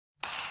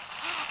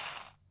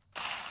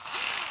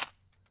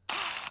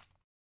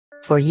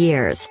For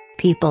years,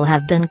 people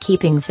have been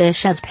keeping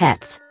fish as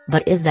pets,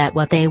 but is that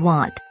what they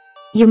want?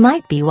 You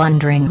might be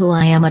wondering who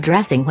I am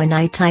addressing when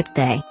I type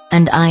they,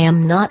 and I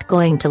am not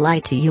going to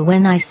lie to you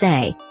when I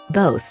say,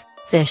 both,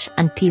 fish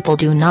and people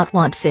do not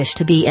want fish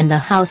to be in the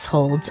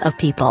households of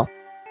people.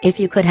 If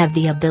you could have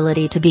the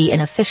ability to be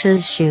in a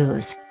fish's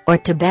shoes, or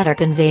to better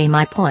convey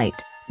my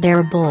point,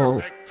 their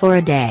bowl, for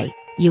a day,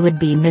 you would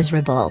be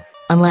miserable,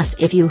 unless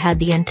if you had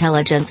the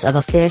intelligence of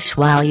a fish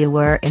while you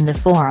were in the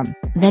form,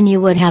 then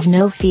you would have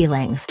no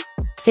feelings.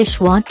 Fish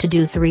want to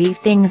do 3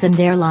 things in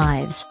their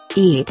lives: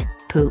 eat,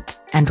 poop,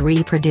 and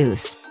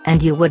reproduce,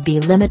 and you would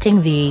be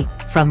limiting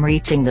from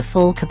reaching the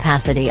full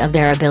capacity of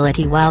their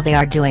ability while they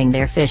are doing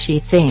their fishy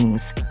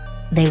things.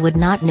 They would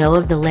not know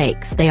of the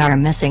lakes they are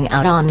missing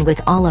out on with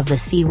all of the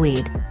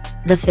seaweed.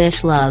 The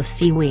fish love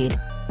seaweed.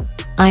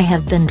 I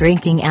have been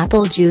drinking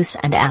apple juice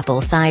and apple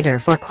cider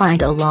for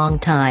quite a long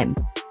time.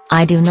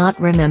 I do not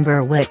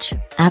remember which,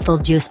 apple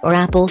juice or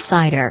apple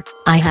cider,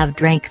 I have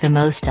drank the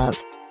most of.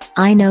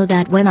 I know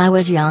that when I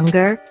was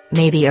younger,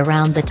 maybe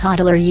around the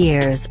toddler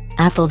years,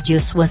 apple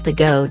juice was the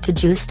go-to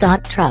juice.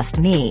 Trust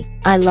me,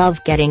 I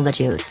love getting the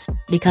juice,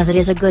 because it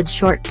is a good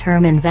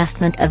short-term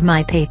investment of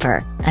my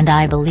paper, and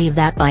I believe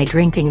that by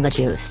drinking the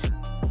juice,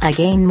 I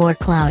gain more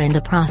clout in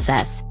the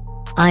process.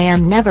 I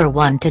am never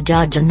one to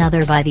judge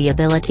another by the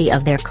ability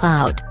of their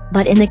clout,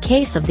 but in the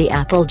case of the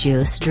apple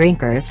juice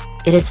drinkers,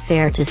 it is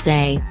fair to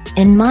say,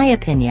 in my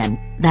opinion,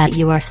 that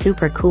you are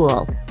super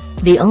cool.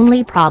 The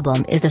only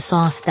problem is the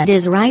sauce that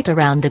is right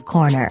around the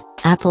corner,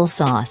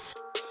 applesauce.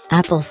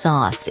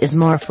 Applesauce is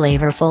more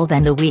flavorful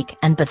than the weak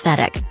and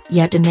pathetic,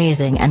 yet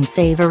amazing and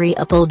savory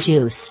apple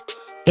juice.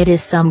 It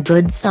is some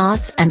good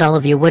sauce and all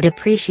of you would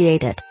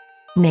appreciate it.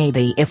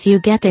 Maybe if you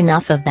get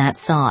enough of that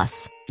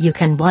sauce, you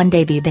can one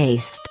day be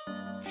based.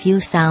 Few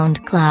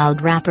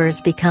SoundCloud rappers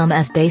become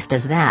as based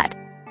as that.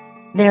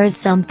 There is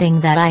something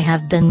that I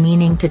have been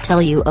meaning to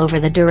tell you over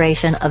the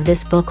duration of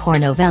this book or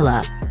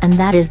novella, and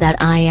that is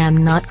that I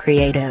am not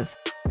creative.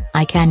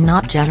 I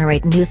cannot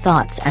generate new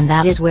thoughts, and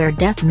that is where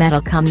death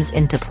metal comes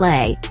into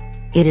play.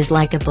 It is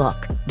like a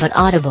book, but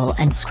audible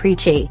and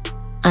screechy.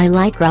 I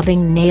like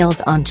rubbing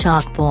nails on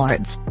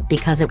chalkboards,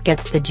 because it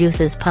gets the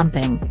juices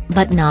pumping,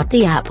 but not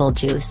the apple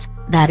juice,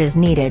 that is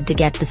needed to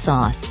get the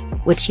sauce,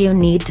 which you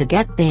need to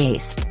get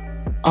based.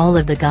 All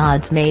of the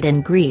gods made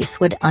in Greece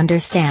would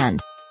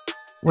understand.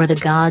 Were the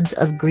gods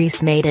of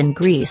Greece made in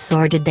Greece,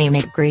 or did they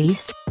make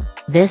Greece?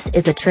 This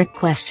is a trick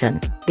question,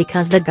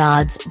 because the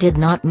gods did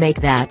not make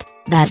that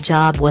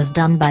job was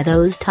done by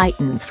those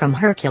titans from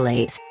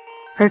Hercules.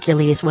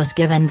 Hercules was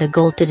given the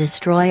goal to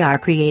destroy our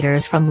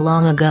creators from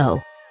long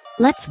ago.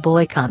 Let's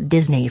boycott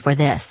Disney for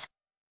this.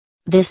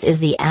 This is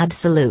the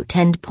absolute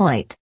end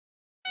point.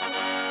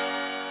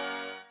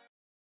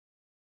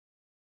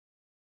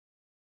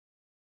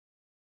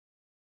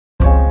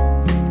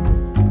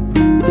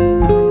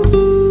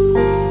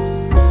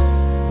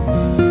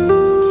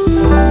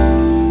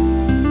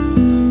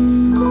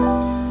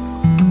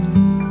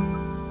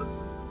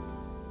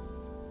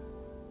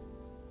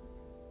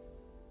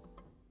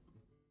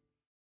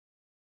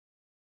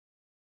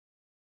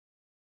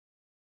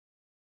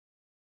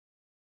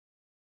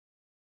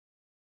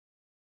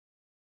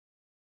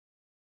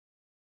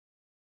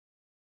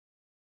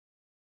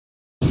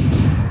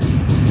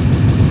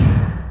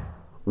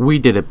 We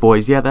did it,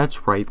 boys. Yeah,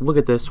 that's right. Look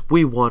at this.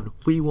 We won.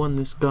 We won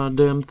this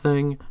goddamn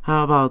thing.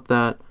 How about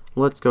that?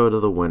 Let's go to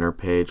the winner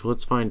page.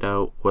 Let's find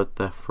out what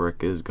the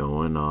frick is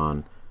going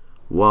on.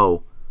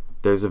 Whoa.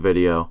 There's a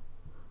video.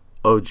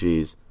 Oh,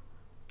 geez.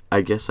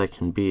 I guess I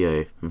can be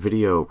a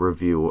video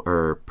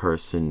reviewer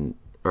person.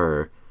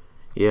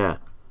 Yeah.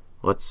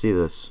 Let's see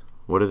this.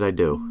 What did I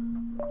do?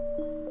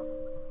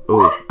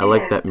 Ooh, I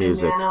like that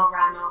music. The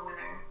NaNoWriMo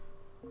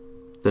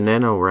winner. The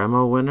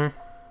NaNoWriMo winner?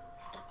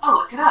 Oh,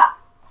 look it up.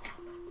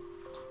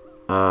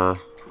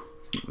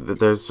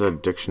 There's a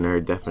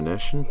dictionary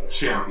definition.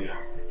 Champion.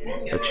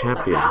 A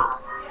champion.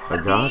 A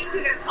god?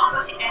 Who can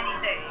accomplish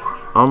anything.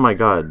 Oh my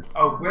god.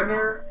 A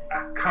winner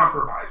at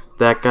compromise.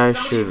 That guy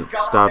should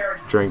stop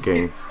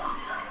drinking.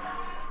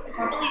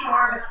 Probably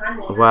more of a time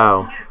will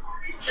Wow.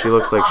 She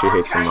looks like she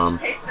hates her mom.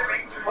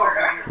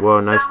 Whoa,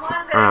 nice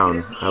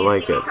crown. I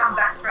like it.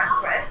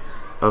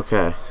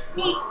 Okay.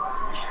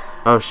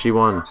 Oh, she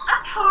won. A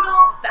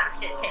total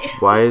basket case.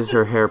 Why is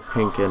her hair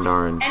pink and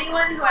orange?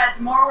 Anyone who adds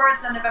more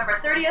words on November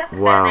 30th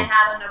Wow. than they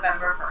had on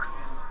November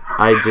 1st.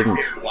 I didn't.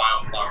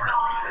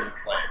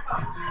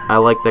 I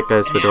like that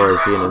guy's fedora.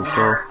 Is he an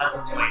incel?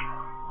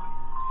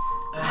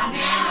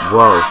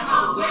 Whoa.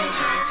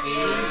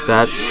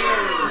 That's...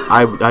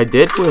 I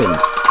did win.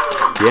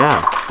 Yeah,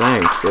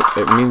 thanks.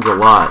 It means a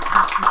lot.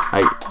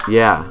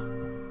 Yeah.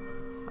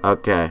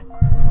 Okay.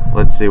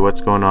 Let's see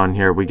what's going on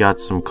here. We got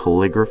some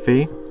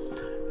calligraphy.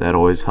 That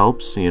always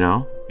helps, you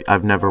know.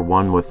 I've never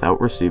won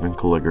without receiving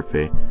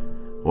calligraphy.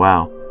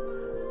 Wow.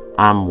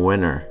 I'm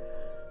winner.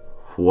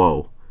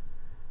 Whoa.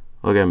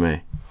 Look at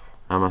me.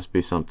 I must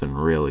be something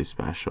really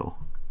special.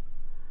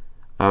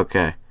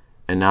 Okay.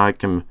 And now I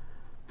can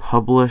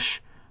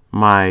publish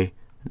my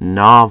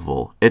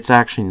novel. It's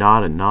actually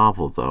not a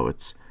novel, though.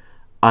 It's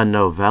a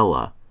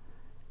novella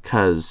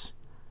 'cause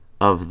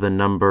of the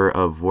number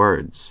of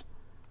words.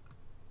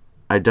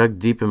 I dug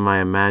deep in my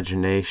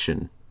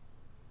imagination.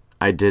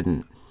 I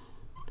didn't.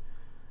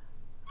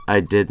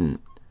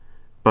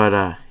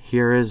 But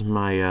here is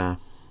my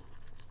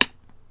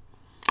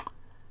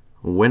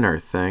winter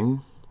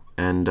thing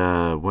and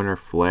winter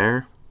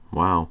flare.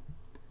 Wow.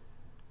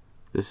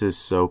 This is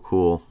so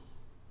cool.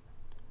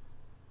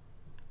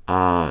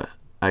 I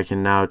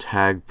can now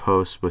tag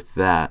posts with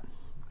that.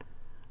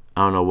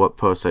 I don't know what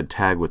post I'd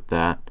tag with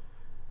that.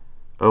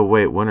 Oh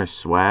wait, winter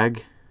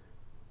swag?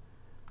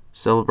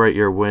 Celebrate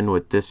your win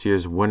with this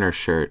year's winter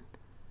shirt.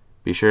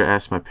 Be sure to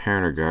ask my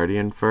parent or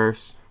guardian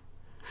first.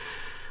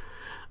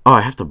 Oh,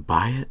 I have to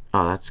buy it?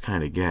 Oh, that's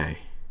kind of gay.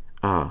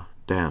 Oh,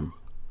 damn.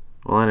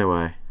 Well,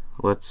 anyway,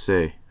 let's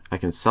see. I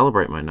can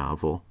celebrate my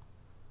novel.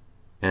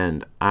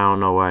 And I don't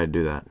know why I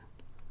do that.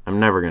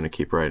 I'm never going to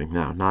keep writing.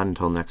 No, not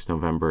until next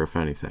November, if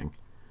anything.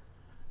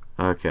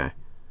 Okay.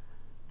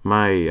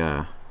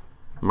 My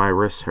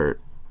wrist hurt.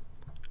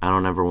 I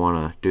don't ever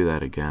want to do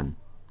that again.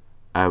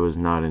 I was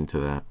not into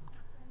that.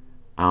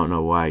 I don't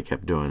know why I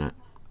kept doing it.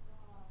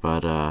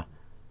 But,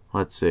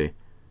 let's see.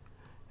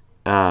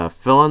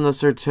 Fill in the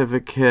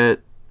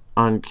certificate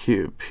on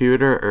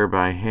computer or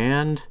by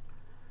hand.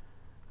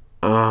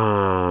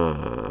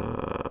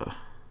 Oh,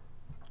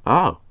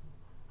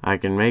 I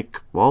can make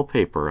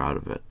wallpaper out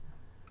of it.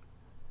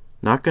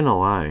 Not gonna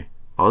lie,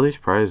 all these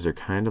prizes are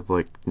kind of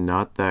like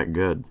not that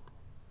good.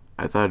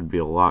 I thought it'd be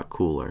a lot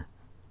cooler.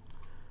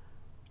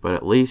 But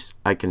at least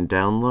I can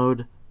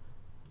download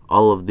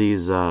all of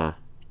these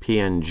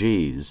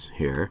PNGs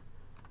here.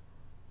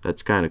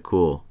 That's kind of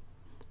cool.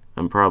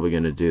 I'm probably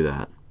gonna do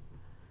that.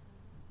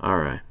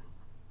 Alright.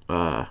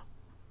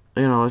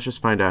 You know, let's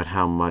just find out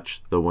how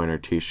much the winter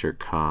t-shirt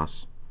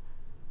costs.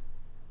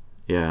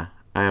 Yeah,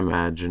 I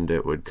imagined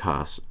it would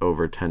cost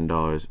over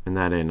 $10, and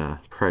that ain't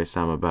a price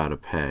I'm about to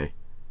pay.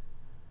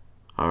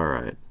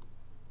 Alright.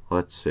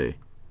 Let's see.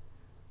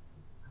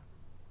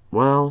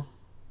 Well,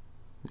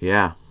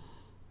 yeah.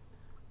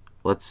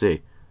 Let's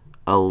see.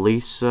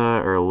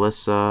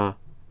 Alyssa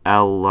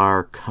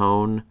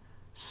Alarcón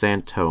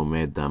Santo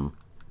made them.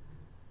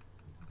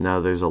 Now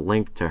there's a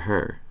link to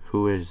her.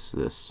 Who is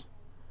this?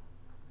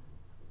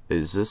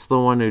 Is this the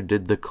one who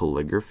did the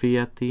calligraphy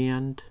at the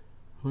end?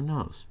 Who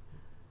knows?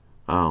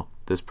 Oh,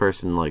 this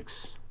person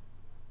likes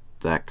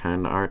that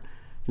kind of art.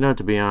 You know,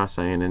 to be honest,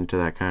 I ain't into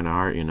that kind of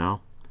art, you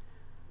know?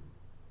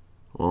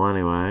 Well,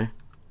 anyway,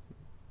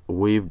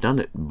 we've done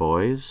it,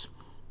 boys.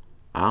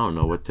 I don't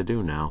know what to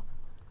do now.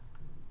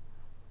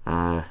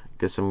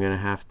 Guess I'm gonna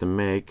have to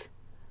make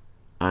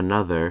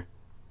another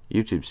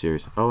YouTube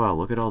series. Oh wow,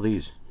 look at all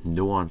these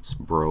Nuance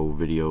Bro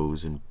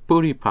videos and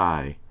Booty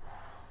Pie.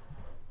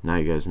 Now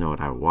you guys know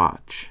what I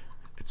watch.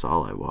 It's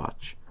all I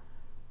watch.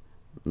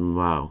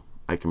 Wow,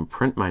 I can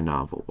print my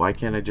novel. Why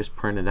can't I just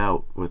print it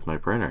out with my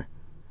printer?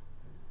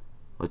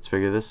 Let's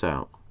figure this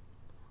out.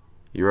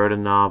 You wrote a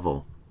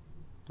novel.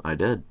 I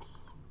did.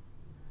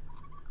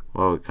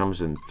 Well, it comes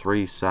in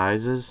 3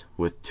 sizes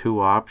with 2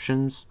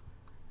 options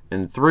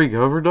and 3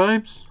 cover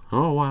types?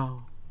 Oh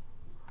wow.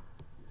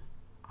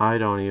 I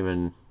don't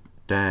even...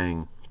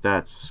 Dang,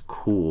 that's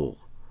cool.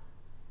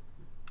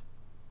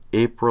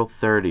 April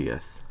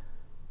 30th,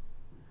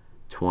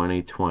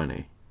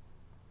 2020.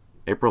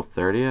 April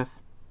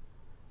 30th?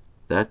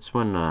 That's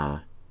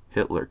when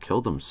Hitler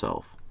killed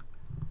himself.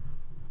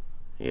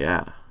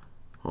 Yeah.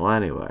 Well,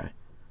 anyway.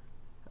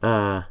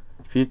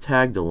 If you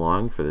tagged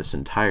along for this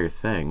entire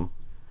thing,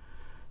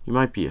 you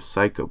might be a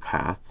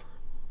psychopath.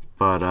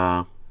 But,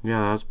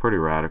 yeah, that was pretty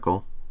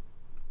radical.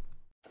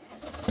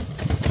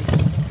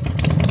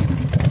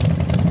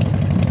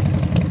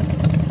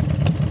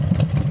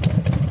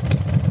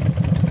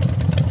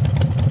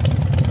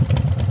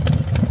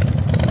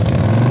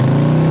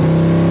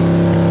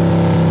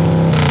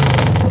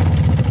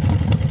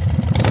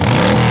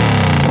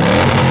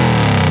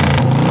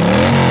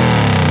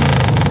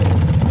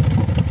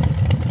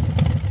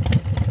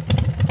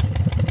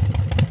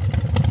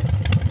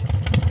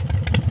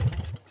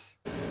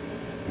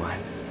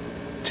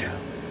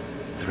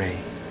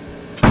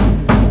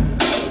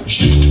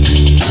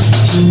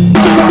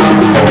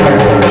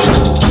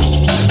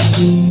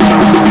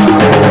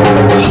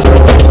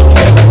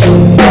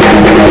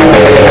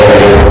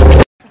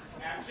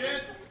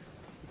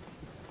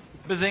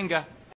 Bazinga.